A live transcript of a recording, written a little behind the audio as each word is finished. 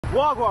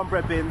Wagwan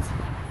bread bins.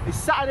 It's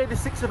Saturday the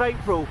 6th of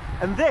April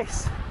and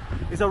this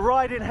is a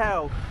ride in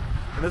hell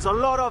and there's a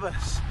lot of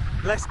us.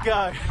 Let's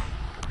go.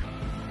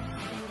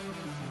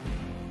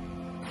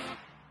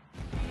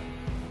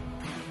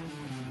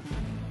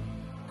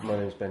 My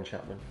name's Ben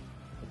Chapman.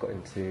 I got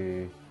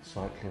into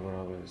cycling when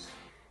I was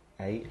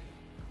 8.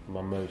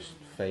 My most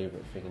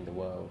favourite thing in the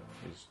world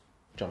is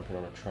jumping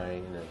on a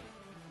train and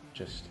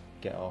just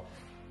get off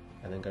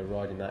and then go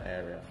ride in that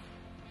area.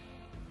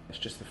 It's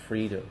just the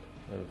freedom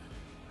of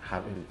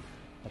having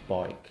a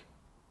bike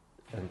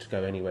and to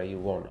go anywhere you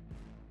want.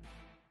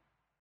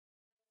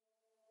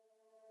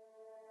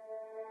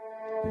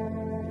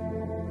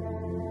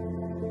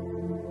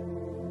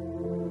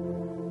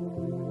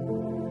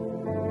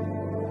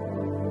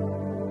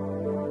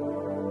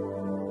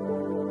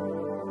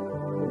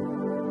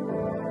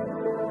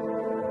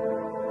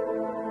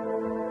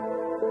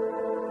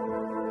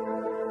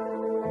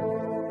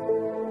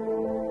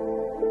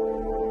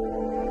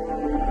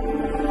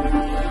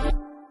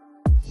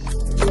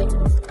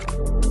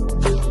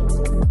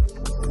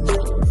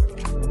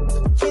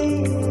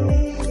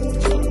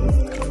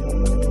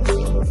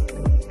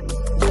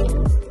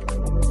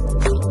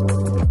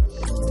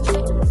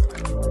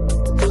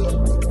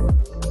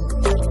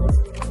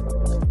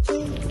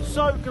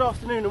 Good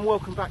afternoon and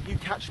welcome back. You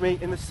catch me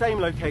in the same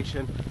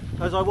location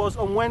as I was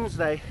on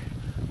Wednesday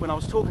when I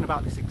was talking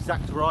about this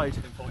exact ride.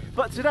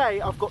 But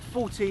today I've got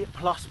 40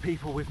 plus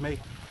people with me.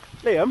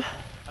 Liam.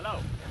 Hello.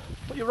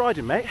 What are you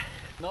riding, mate?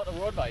 Not a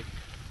road bike.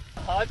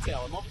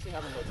 Hardtail. I'm obviously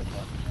having loads of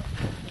fun.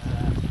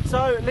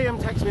 So Liam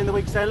texted me in the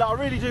week saying, look, I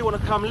really do want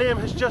to come. Liam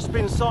has just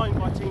been signed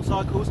by Team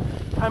Cycles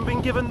and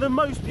been given the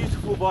most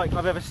beautiful bike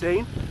I've ever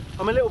seen.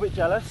 I'm a little bit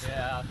jealous.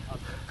 Yeah, I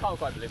can't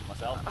quite believe it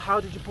myself. How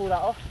did you pull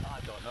that off? I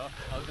don't know.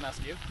 I was going to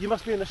ask you. You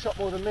must be in the shop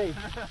more than me. Yeah,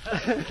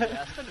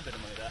 I spent a bit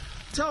of money there.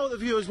 Tell the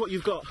viewers what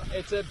you've got.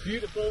 It's a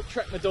beautiful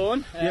Trek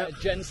Madone Yep.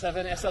 Gen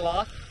 7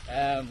 SLR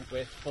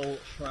with full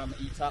SRAM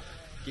E-tap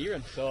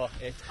gearing. So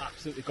it's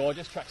absolutely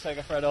gorgeous. Trek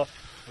Segafredo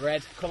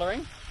red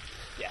colouring.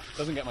 Yeah,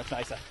 doesn't get much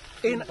nicer.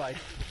 In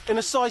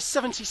a size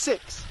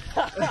 76.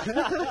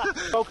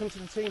 Welcome to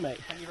the team, mate.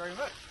 Thank you very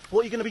much.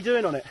 What are you going to be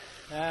doing on it?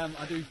 I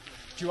do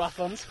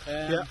duathlons,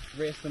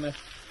 race them at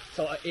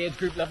sort of age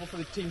group level for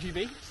the Team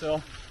GB.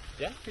 So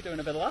yeah, be doing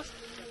a bit of that.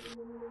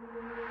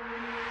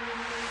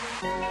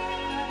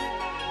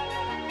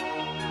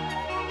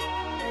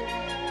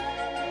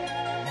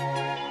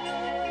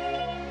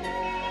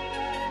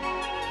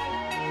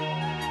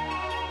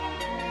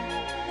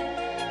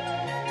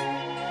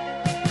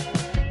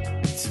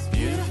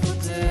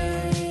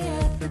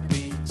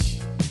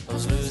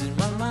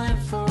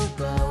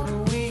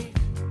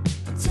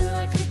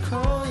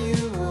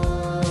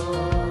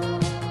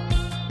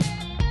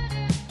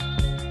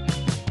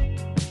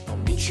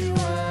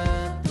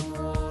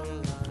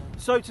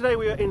 So today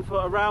we are in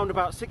for around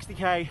about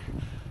 60k,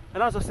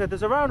 and as I said,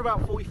 there's around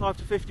about 45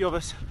 to 50 of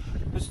us.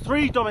 There's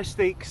 3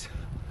 domestiques,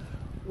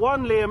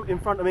 1 Liam in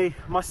front of me,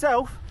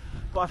 myself,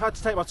 but I've had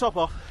to take my top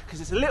off because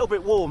it's a little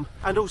bit warm,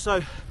 and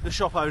also the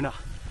shop owner.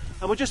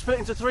 And we're just split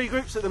into 3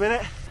 groups at the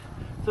minute.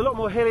 It's a lot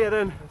more hillier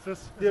than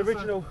the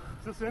original.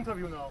 This is the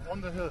interview now,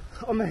 on the hill.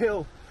 On the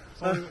hill.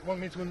 So you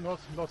want me to not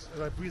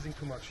breathing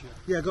too much here?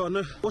 Yeah, go on.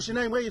 No. What's your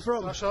name? Where are you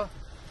from? Sasha.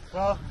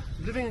 Well,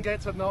 living in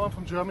Gateshead now, I'm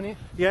from Germany.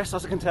 Yes,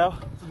 as I can tell.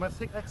 It's my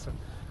thick accent.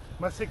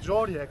 My thick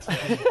Geordie accent.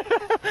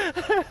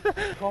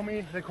 They call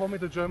me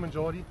the German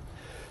Geordie.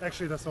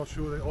 Actually, that's not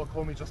true. They all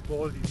call me just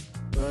Baldy.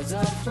 Birds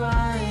are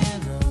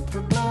flying up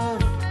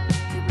above.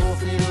 You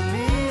both need a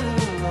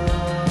little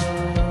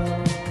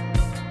love.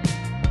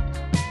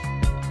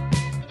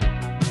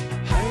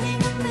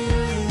 Hiding a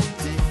million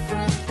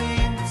different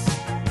things.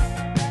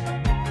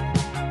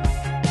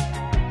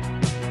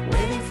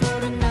 Waiting for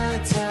the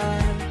night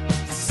time.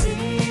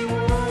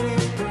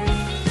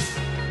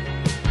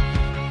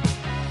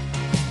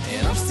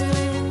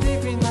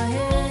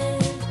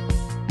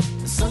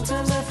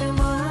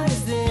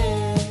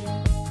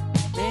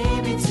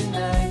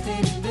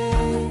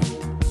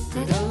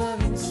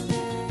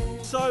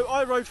 So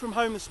I rode from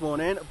home this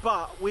morning,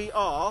 but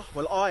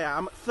I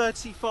am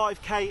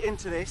 35k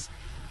into this,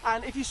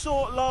 and if you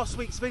saw last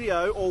week's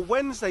video or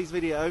Wednesday's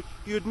video,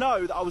 you'd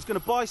know that I was going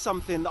to buy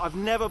something that I've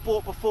never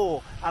bought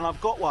before, and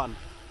I've got one,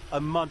 a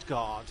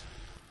mudguard.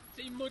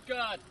 Team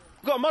Mudguard.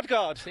 I've got a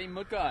mudguard. Team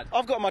Mudguard.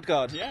 I've got a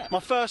mudguard. Yeah. My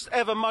first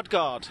ever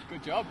mudguard.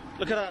 Good job.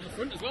 Look at that. On the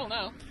front as well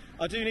now.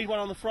 I do need one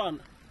on the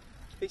front.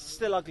 It's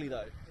still ugly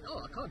though.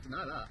 Oh, I can't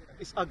deny that.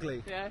 It's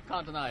ugly. Yeah,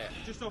 can't deny it.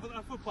 Just over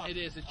that footpath. It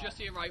is. It's just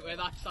here right where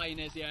that sign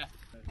is, yeah.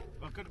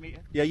 Well, good to meet you.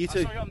 Yeah, you too.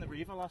 I saw you on the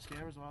Rapha last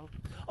year as well.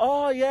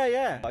 Oh, yeah,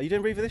 yeah. Are you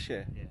doing Rapha this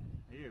year? Yeah.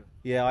 Are you?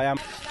 Yeah, I am.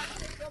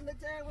 On the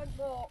Derwent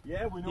Walk.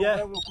 Yeah, we know Yeah.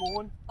 where we're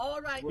going. All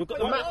right, We've got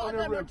but the map a lot on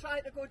of them the are room.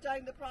 trying to go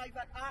down the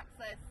private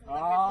access. So Ah,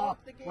 we've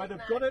locked the gate well, they've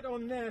now. got it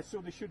on there, so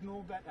they should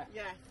know better.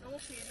 Yes,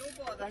 okay, no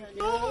bother. Thank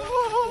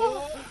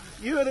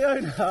you. You are the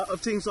owner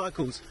of Team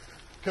Cycles.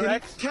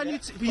 Correct. Can you?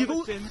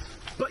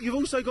 But you've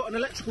also got an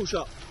electrical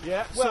shop.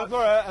 Yeah, well,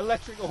 we're an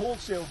electrical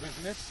wholesale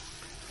business,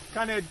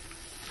 kind of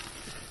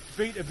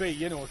B2B,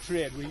 you know,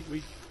 trade.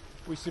 We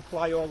we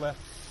supply all the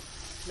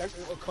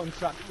little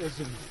contractors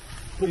and.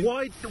 But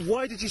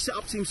why did you set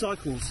up Team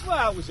Cycles?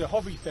 Well, it was a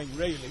hobby thing,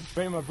 really.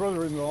 Me and my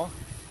brother-in-law,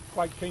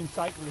 quite keen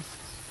cyclists,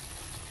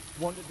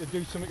 wanted to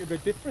do something a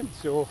bit different.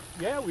 So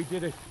yeah, we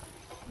did it.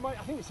 I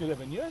think it's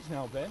 11 years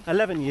now, Ben.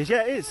 11 years,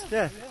 yeah, it is.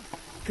 Yeah,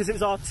 because it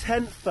was our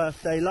 10th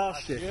birthday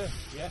last year.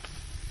 Yeah.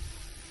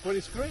 But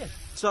it's great.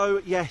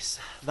 So yes,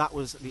 that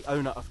was the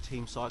owner of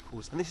Team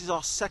Cycles, and this is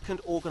our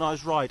second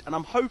organised ride, and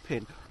I'm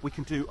hoping we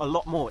can do a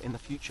lot more in the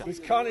future. There's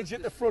carnage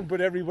at the front,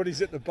 but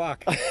everybody's at the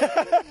back.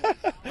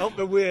 Up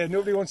the way,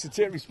 nobody wants to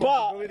take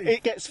responsibility. But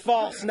it gets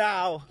fast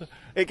now.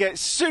 It gets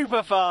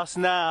super fast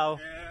now.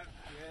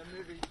 Yeah,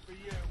 maybe for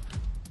you.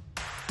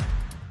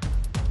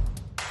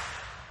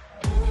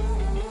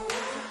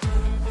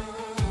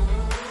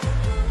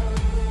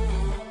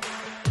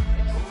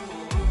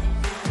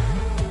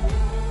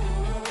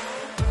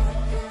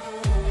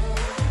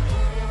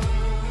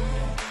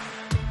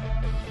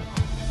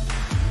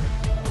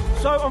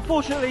 So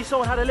unfortunately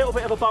someone had a little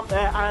bit of a bump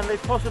there and they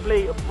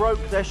possibly broke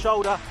their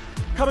shoulder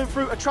coming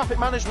through a traffic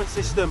management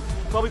system.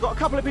 Well, we've got a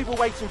couple of people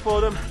waiting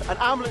for them, an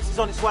ambulance is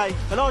on its way,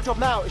 and our job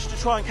now is to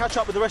try and catch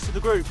up with the rest of the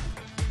group.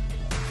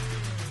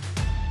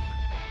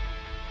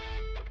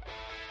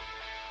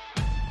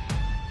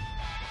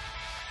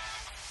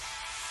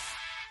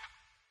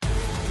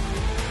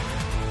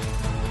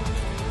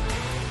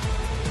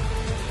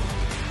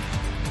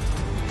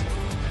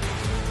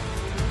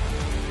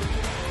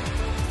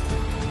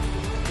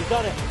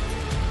 Done it.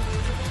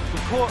 We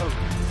caught them.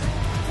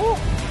 Woo.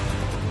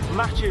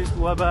 Matches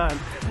were burned.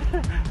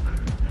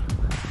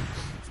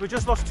 So we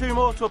just lost 2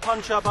 more to a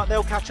puncher, but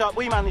they'll catch up.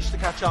 We managed to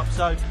catch up,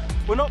 so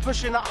we're not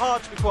pushing that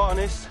hard, to be quite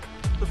honest.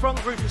 The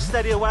front group is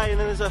steady away, and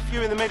then there's a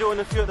few in the middle and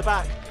a few at the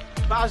back.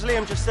 But as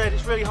Liam just said,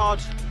 it's really hard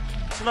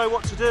to know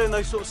what to do in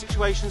those sort of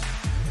situations.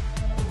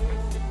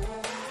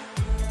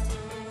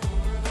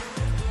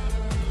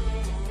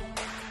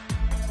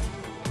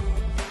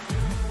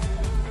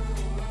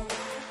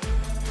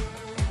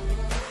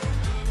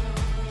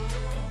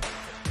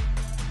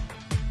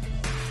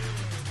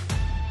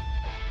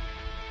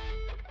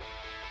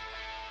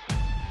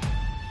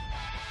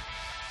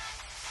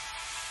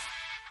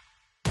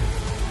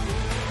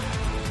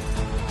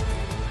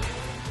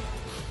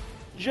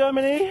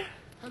 Germany.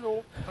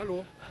 Hallo,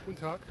 hallo,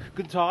 guten Tag.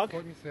 Guten Tag.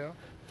 Freut mich sehr.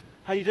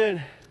 How you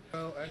doing?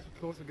 Well, I have to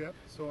close the gap,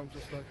 so I'm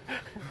just like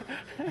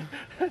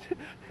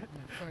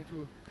trying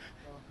to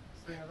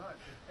stay alive.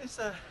 It's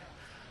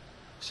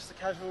just a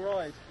casual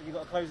ride. You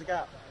got to close the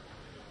gap.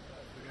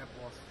 The gap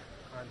was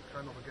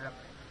kind of a gap,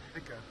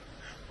 thicker.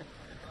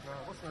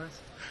 What's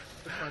nice?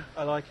 It's fun.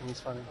 I like him. He's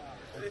funny.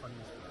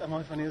 Am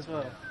I funny as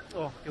well?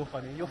 Oh, you're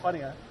funny. You're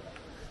funnier.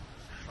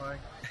 Hi.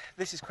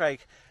 This is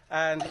Craig,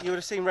 and you would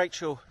have seen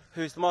Rachel,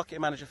 who's the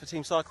marketing manager for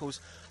Team Cycles,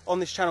 on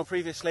this channel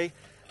previously,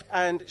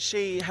 and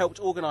she helped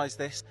organise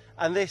this.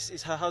 And this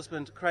is her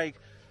husband, Craig.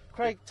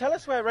 Craig, tell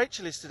us where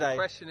Rachel is today. The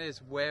question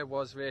is, where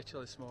was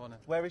Rachel this morning?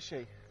 Where is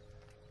she?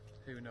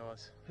 Who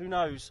knows? Who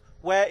knows?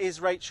 Where is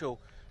Rachel?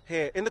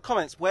 Here, in the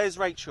comments, where's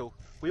Rachel?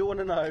 We all want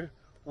to know,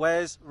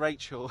 where's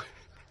Rachel?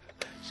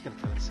 She's going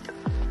to kill us.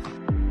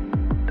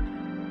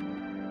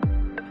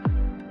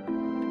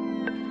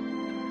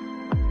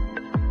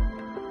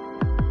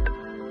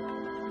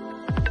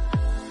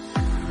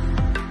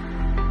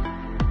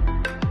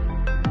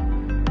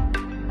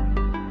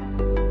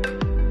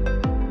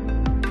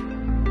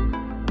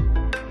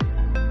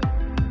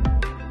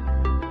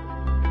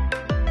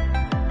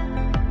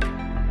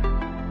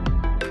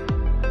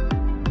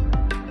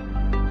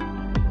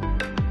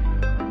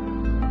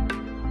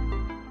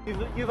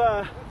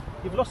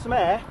 You've lost some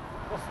air.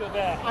 What's the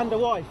there? And a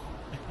wife.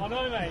 I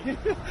know, mate.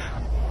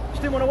 She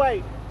didn't want to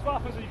wait. That's what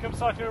happens when you come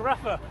cycling with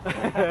Rapha.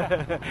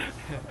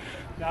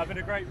 No, it's been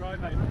a great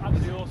ride, mate.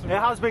 Absolutely awesome. It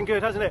has been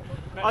good, hasn't it?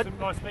 Met some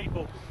nice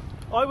people.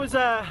 I was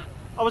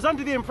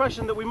under the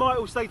impression that we might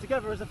all stay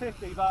together as a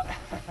 50, but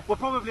we're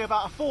probably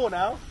about a 4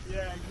 now.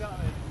 Yeah,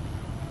 exactly.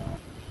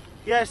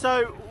 Yeah,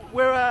 so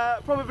we're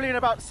probably in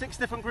about 6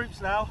 different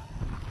groups now,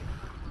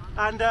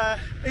 and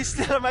it's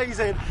still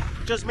amazing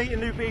just meeting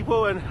new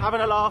people and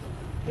having a laugh.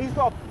 He's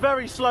got a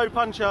very slow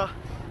puncher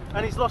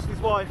and he's lost his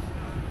wife.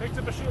 Picked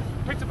up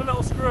a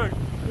little screw.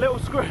 Little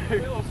screw.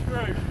 Little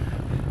screw.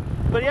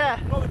 But yeah.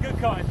 Not the good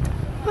kind.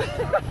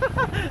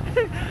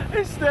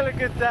 It's still a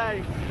good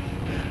day.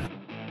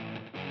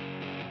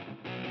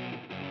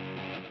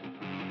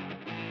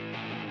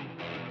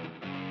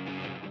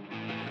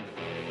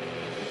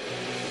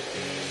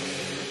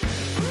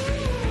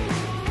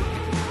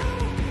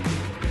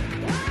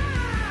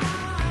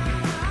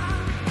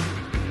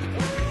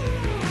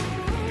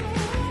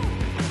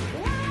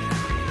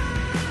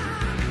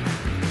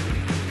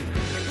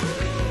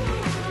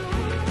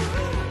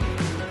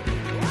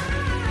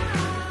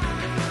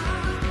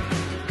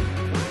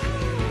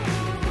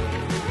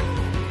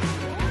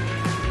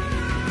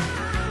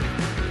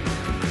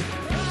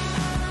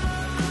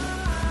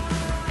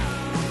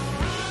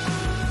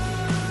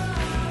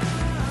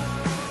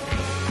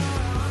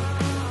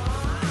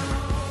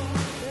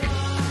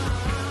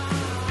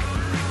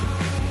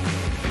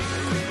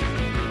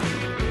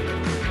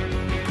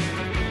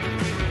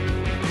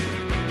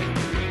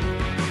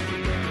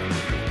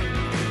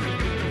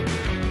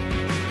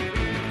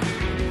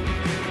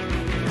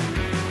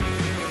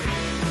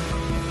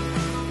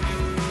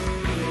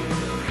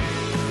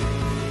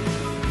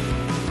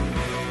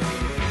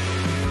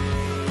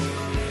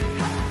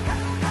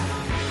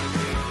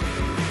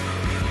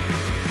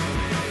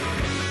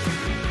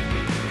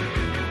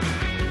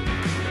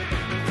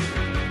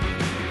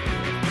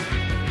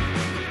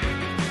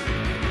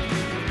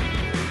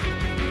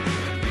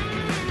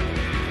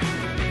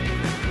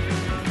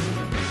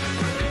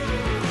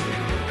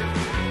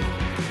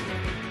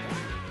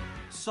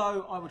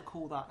 So I would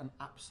call that an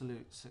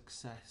absolute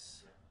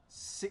success.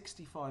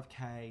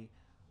 65k.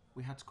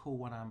 We had to call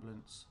one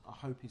ambulance. I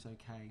hope he's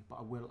okay, but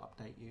I will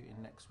update you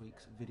in next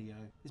week's video.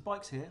 His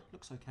bike's here,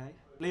 looks okay.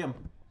 Liam,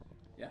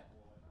 Yeah,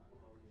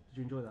 did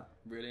you enjoy that?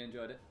 really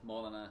enjoyed it.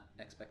 More than I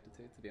expected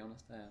to be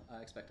honest.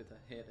 I expected to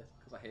hate it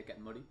because I hate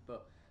getting muddy,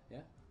 but yeah,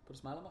 put a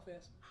smile on my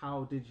face.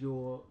 How did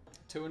your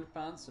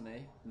 £200 to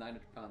me,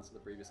 £900 to the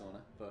previous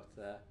owner, but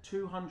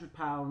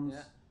 £200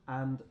 Yeah.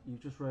 and you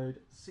just rode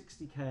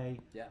 60k,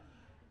 yeah,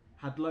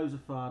 had loads of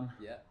fun,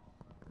 yeah.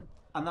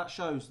 and that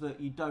shows that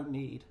you don't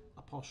need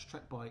a posh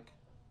trek bike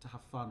to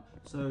have fun.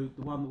 So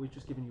the one that we've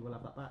just given you, we'll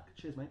have that back.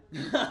 Cheers, mate.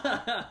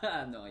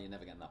 No, you're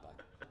never getting that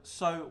back.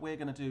 So we're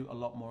going to do a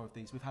lot more of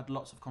these. We've had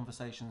lots of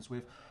conversations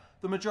with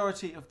the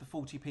majority of the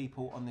 40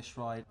 people on this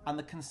ride, and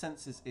the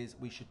consensus is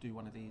we should do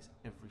one of these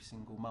every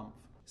single month.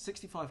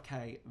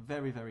 65k,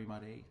 very, very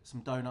muddy.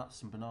 Some donuts,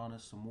 some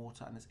bananas, some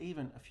water, and there's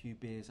even a few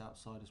beers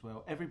outside as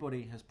well.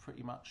 Everybody has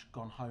pretty much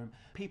gone home.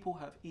 People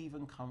have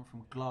even come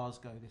from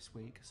Glasgow this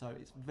week, so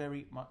it's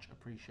very much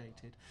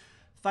appreciated.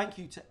 Thank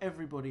you to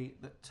everybody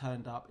that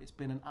turned up. It's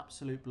been an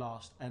absolute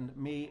blast, and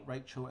me,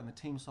 Rachel, and the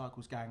Team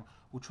Cycles gang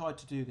will try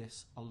to do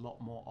this a lot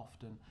more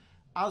often.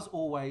 As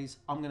always,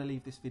 I'm going to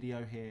leave this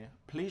video here.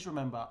 Please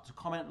remember to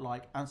comment,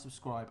 like, and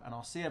subscribe, and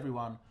I'll see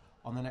everyone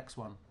on the next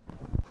one.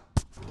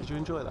 Did you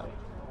enjoy that?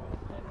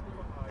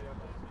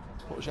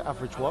 What was your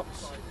average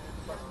watts?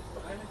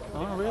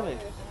 Oh, really?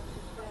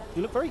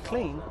 You look very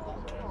clean.